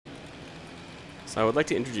So I would like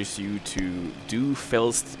to introduce you to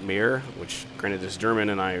fehlst, which granted is German,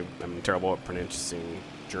 and I am terrible at pronouncing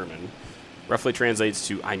German. Roughly translates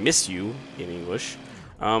to "I miss you" in English.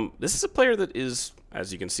 This is a player that is,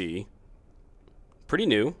 as you can see, pretty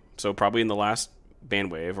new. So probably in the last ban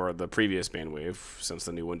wave, or the previous ban wave, since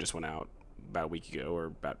the new one just went out about a week ago, or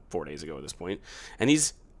about 4 days ago at this point. And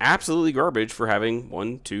he's absolutely garbage for having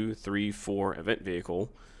 1, 2, 3, 4 event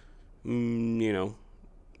vehicle. You know,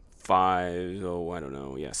 5, oh, I don't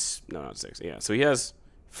know, yes, no, not 6, yeah, so he has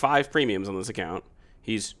 5 premiums on this account.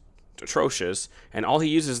 He's atrocious, and all he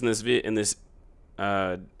uses in this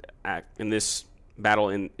battle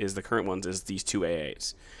is the current ones is these 2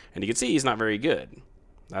 AAs, and you can see he's not very good.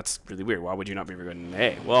 That's really weird. Why would you not be very good in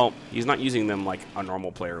an AA? Well, he's not using them like a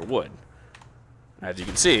normal player would. As you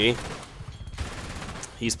can see,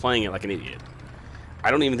 he's playing it like an idiot.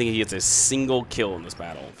 I don't even think he gets a single kill in this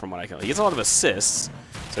battle, from what I can. He gets a lot of assists,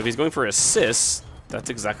 so if he's going for assists, that's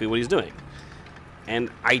exactly what he's doing. And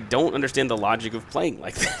I don't understand the logic of playing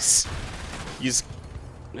like this.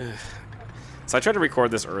 So I tried to record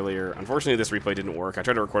this earlier. Unfortunately, this replay didn't work. I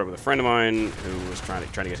tried to record it with a friend of mine who was trying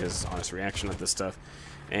to get his honest reaction of this stuff,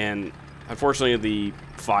 and unfortunately, the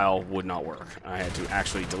file would not work. I had to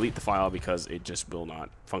actually delete the file because it just will not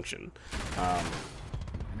function.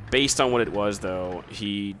 Based on what it was, though,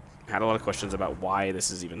 he had a lot of questions about why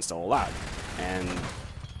this is even still allowed. And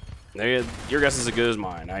your guess is as good as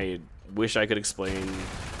mine. I wish I could explain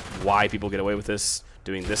why people get away with this,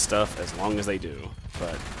 doing this stuff, as long as they do.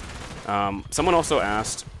 But someone also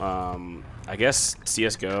asked, I guess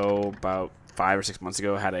CSGO about 5 or 6 months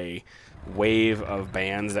ago had a wave of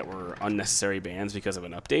bans that were unnecessary bans because of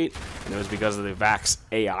an update, and it was because of the VAX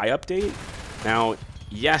AI update. Now,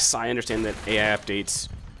 yes, I understand that AI updates,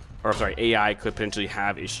 or sorry, AI could potentially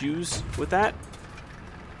have issues with that,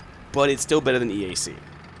 but it's still better than EAC.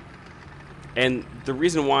 And the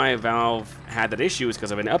reason why Valve had that issue is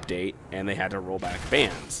because of an update, and they had to roll back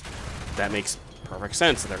bans. That makes perfect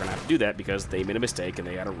sense that they're going to have to do that because they made a mistake and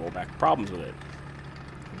they had to roll back problems with it.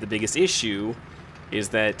 The biggest issue is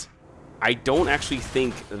that I don't actually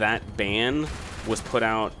think that ban was put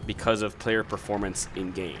out because of player performance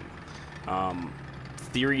in-game.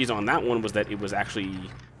 Theories on that one was that it was actually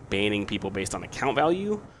banning people based on account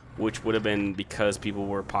value, which would have been because people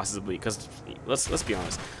were possibly, because let's be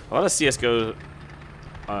honest, a lot of CSGO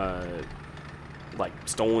like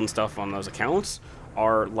stolen stuff on those accounts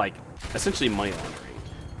are like essentially money laundering.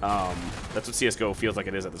 That's what CSGO feels like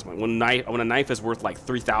it is at this point. When a knife is worth like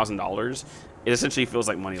 $3,000, it essentially feels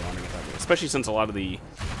like money laundering at that point, especially since a lot of the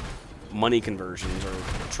money conversions or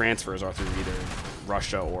transfers are through either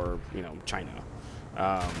Russia or, you know, China.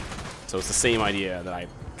 So it's the same idea that I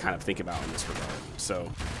kind of think about in this regard.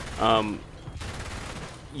 So,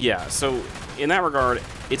 yeah, so in that regard,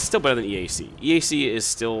 it's still better than EAC. EAC is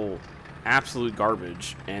still absolute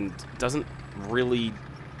garbage and doesn't really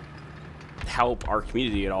help our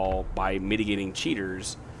community at all by mitigating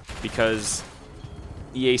cheaters, because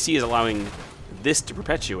EAC is allowing this to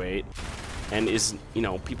perpetuate, and is, you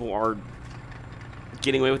know, people are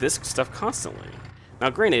getting away with this stuff constantly. Now,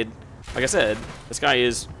 granted, like I said, this guy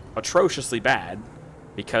is atrociously bad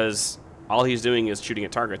because all he's doing is shooting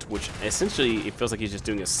at targets, which essentially it feels like he's just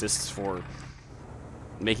doing assists for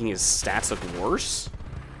making his stats look worse.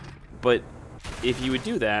 But if you would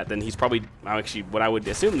do that, then he's probably, actually, what I would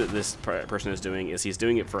assume that this person is doing is he's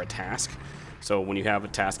doing it for a task. So when you have a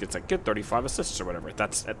task, it's like, get 35 assists or whatever.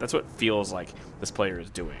 That's what it feels like this player is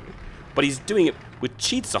doing. But he's doing it with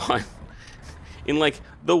cheats on in like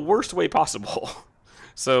the worst way possible.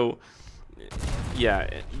 So yeah,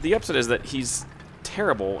 the upside is that he's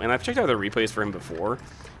terrible, and I've checked out the replays for him before.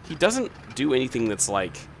 He doesn't do anything that's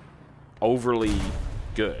like overly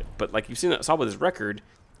good, but like you've saw with his record,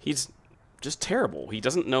 he's just terrible. He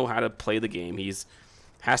doesn't know how to play the game.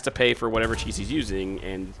 Has to pay for whatever cheats he's using,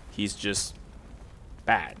 and he's just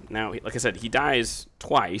bad. Now, like I said, he dies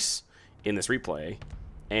twice in this replay,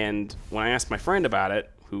 and when I asked my friend about it,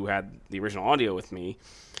 who had the original audio with me,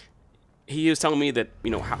 he was telling me that,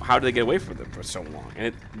 you know, how did they get away from it for so long?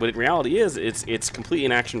 And but in reality it's complete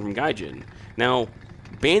inaction from Gaijin. Now,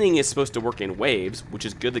 banning is supposed to work in waves, which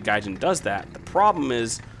is good that Gaijin does that. The problem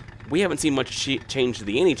is we haven't seen much change to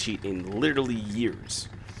the anti-cheat in literally years.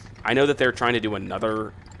 I know that they're trying to do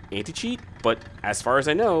another anti-cheat, but as far as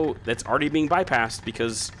I know, that's already being bypassed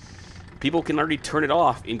because people can already turn it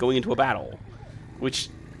off in going into a battle, which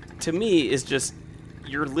to me is just,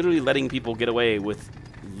 you're literally letting people get away with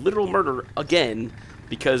literal murder again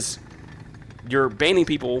because you're banning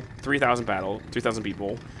people, 3,000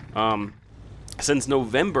 people. Since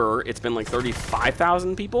November, it's been like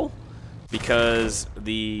 35,000 people. because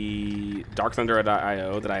the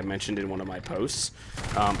darkthunder.io that I mentioned in one of my posts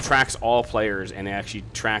tracks all players, and it actually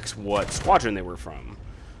tracks what squadron they were from.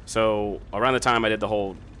 So around the time I did the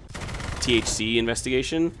whole THC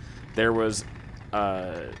investigation, there was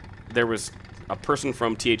a person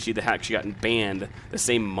from THC that had actually gotten banned the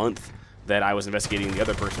same month that I was investigating the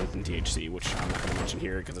other person from THC, which I'm not going to mention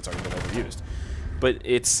here because it's already been overused. But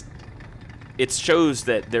it shows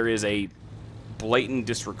that there is a blatant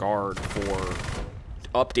disregard for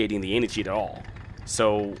updating the anti-cheat at all.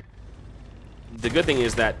 So the good thing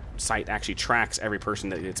is that site actually tracks every person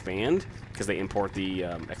that gets banned, because they import the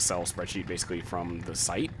Excel spreadsheet basically from the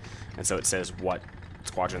site, and so it says what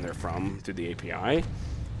squadron they're from through the API.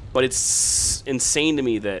 But it's insane to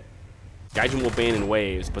me that Gaijin will ban in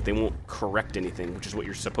waves, but they won't correct anything, which is what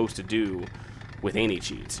you're supposed to do with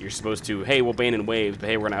anti-cheats. You're supposed to, hey, we'll ban in waves, but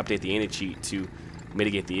hey, we're going to update the anti-cheat to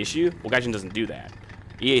mitigate the issue. Well, Gaijin doesn't do that.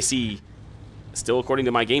 EAC, still according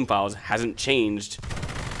to my game files, hasn't changed,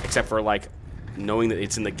 except for, like, knowing that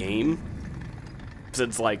it's in the game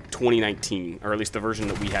since, like, 2019, or at least the version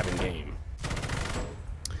that we have in game.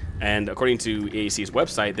 And according to EAC's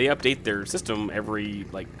website, they update their system every,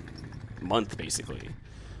 like, month, basically.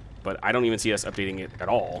 But I don't even see us updating it at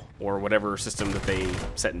all, or whatever system that they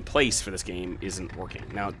set in place for this game isn't working.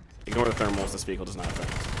 Now, ignore the thermals. This vehicle does not have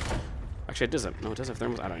thermals. Actually, it doesn't. No, it does have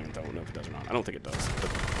thermals. I don't even know if it does or not. I don't think it does.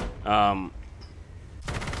 But,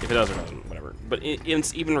 if it does or doesn't, whatever. But in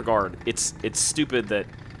even regard, it's stupid that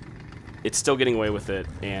it's still getting away with it,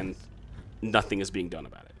 and nothing is being done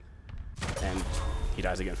about it. And he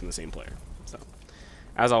dies again from the same player. So,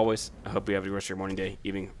 as always, I hope you have the rest of your morning, day,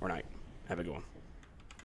 evening, or night. Have a good one.